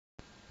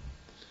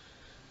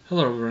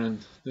Hello everyone,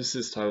 this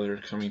is Tyler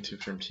coming to you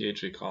from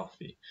THA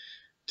Coffee.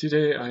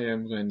 Today I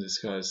am going to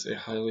discuss a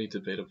highly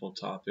debatable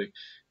topic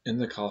in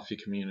the coffee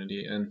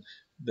community, and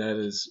that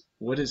is,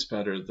 what is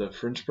better, the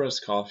French press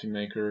coffee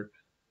maker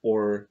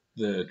or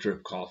the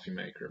drip coffee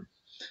maker?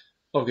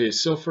 Okay,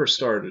 so for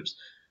starters,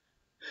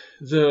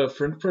 the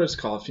French press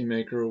coffee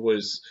maker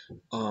was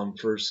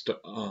first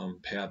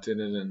patented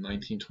in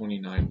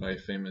 1929 by a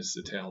famous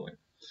Italian.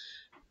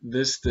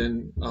 This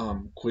then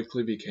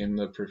quickly became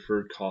the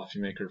preferred coffee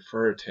maker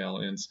for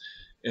Italians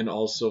and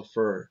also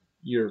for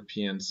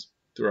Europeans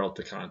throughout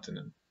the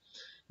continent.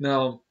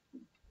 Now,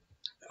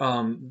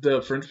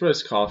 the French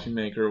press coffee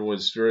maker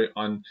was very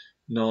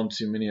unknown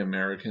to many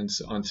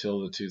Americans until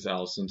the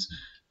 2000s,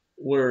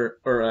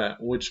 at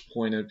which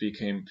point it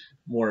became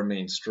more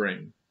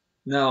mainstream.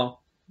 Now,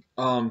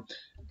 um,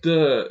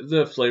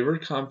 the flavor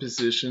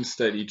compositions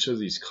that each of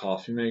these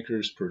coffee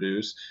makers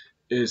produce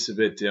is a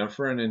bit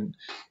different, and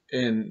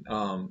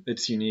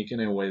it's unique in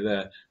a way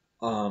that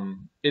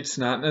it's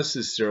not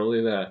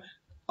necessarily that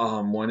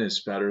one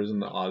is better than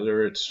the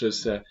other. It's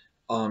just that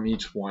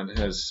each one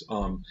has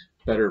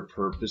better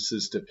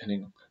purposes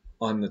depending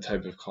on the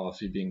type of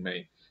coffee being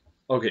made.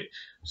 Okay,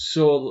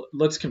 so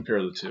let's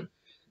compare the two.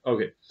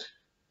 Okay,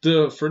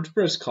 the French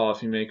press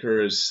coffee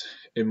maker is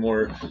a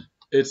more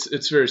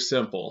it's very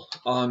simple.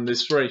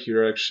 This right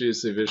here actually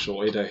is the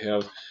visual aid I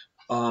have.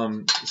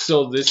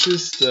 So this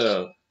is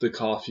the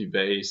coffee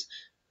base.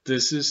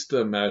 This is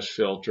the mesh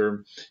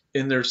filter,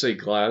 and there's a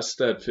glass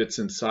that fits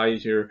inside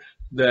here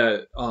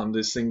that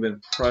this thing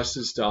then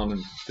presses down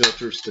and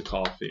filters the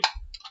coffee.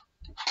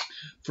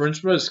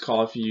 French press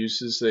coffee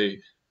uses a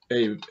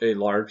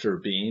larger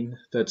bean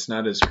that's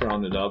not as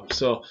grounded up,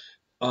 so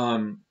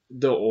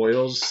the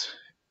oils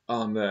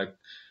that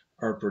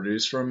are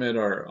produced from it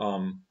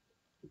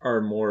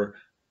are more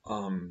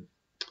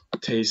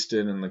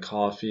tasted in the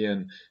coffee,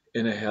 and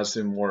it has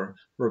a more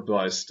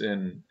robust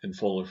and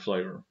fuller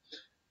flavor.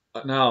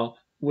 Now,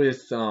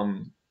 with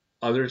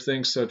other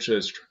things such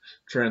as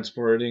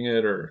transporting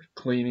it or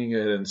cleaning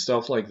it and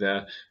stuff like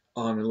that,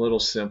 a little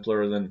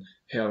simpler than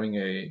having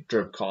a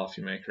drip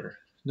coffee maker.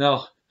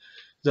 Now,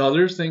 the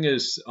other thing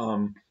is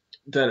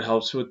that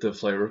helps with the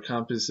flavor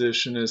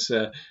composition is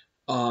that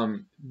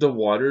the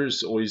water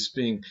is always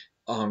being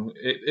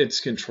it's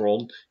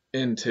controlled,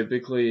 and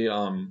typically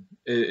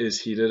it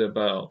is heated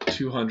about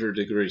 200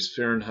 degrees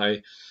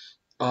Fahrenheit,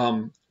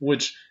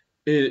 which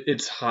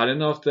it's hot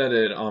enough that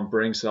it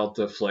brings out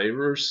the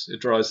flavors.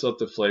 It draws out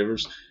the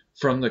flavors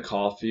from the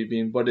coffee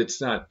bean, but it's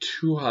not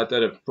too hot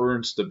that it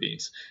burns the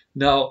beans.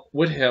 Now,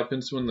 what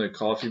happens when the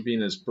coffee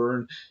bean is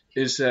burned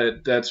is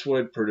that that's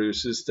what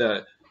produces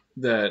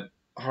that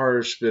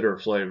harsh, bitter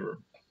flavor.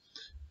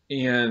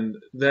 And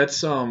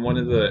that's one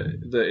of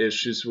the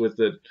issues with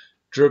the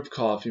drip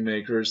coffee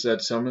makers,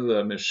 that some of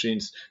the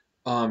machines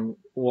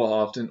will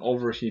often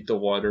overheat the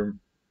water,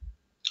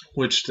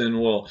 which then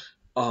will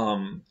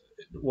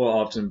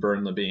often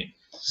burn the bean.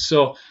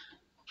 So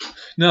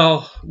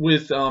now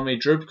with a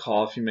drip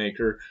coffee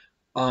maker,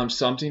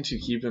 something to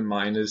keep in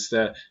mind is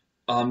that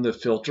the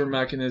filter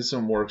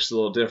mechanism works a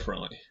little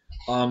differently.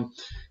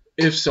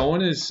 If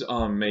someone is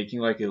making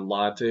like a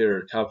latte or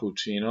a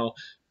cappuccino,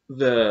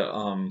 the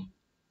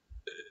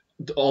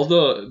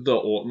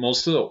all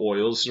most of the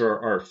oils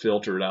are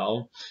filtered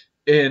out,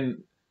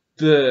 and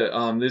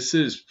this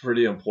is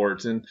pretty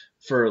important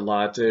for a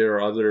latte or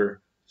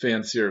other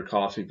fancier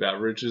coffee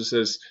beverages,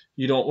 as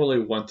you don't really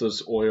want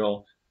those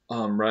oil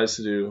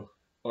residue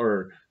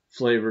or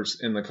flavors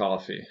in the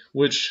coffee,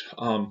 which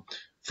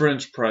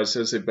French press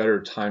has a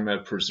better time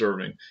at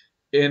preserving.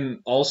 And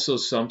also,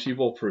 some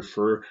people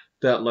prefer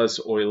that less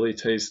oily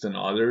taste than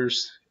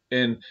others.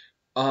 And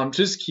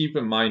just keep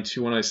in mind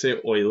too, when I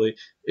say oily,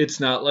 it's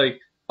not like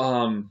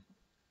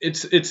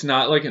it's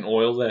not like an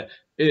oil that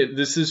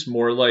this is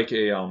more like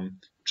a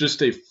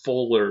just a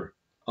fuller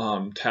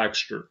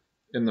texture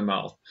in the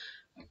mouth.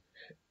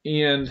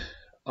 And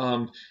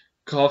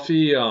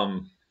coffee,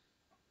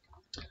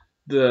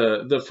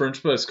 the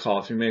French press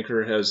coffee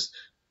maker has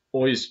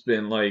always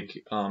been,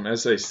 like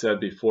as I said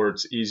before,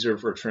 it's easier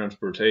for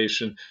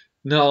transportation.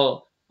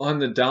 Now, on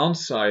the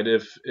downside,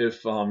 if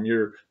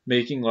you're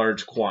making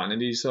large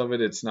quantities of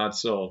it, it's not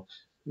so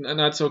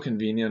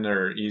convenient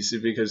or easy,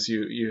 because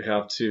you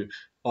have to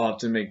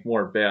often make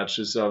more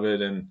batches of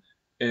it,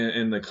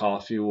 and the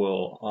coffee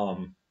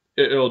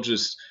it'll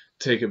just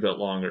take a bit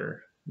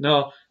longer.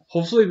 Now,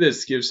 hopefully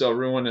this gives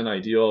everyone an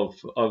idea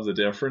of the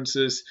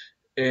differences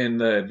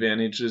and the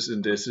advantages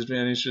and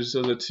disadvantages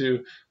of the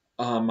two.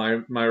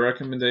 My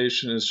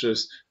recommendation is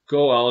just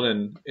go out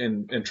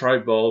and try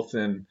both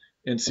and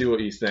see what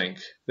you think.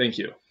 Thank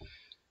you.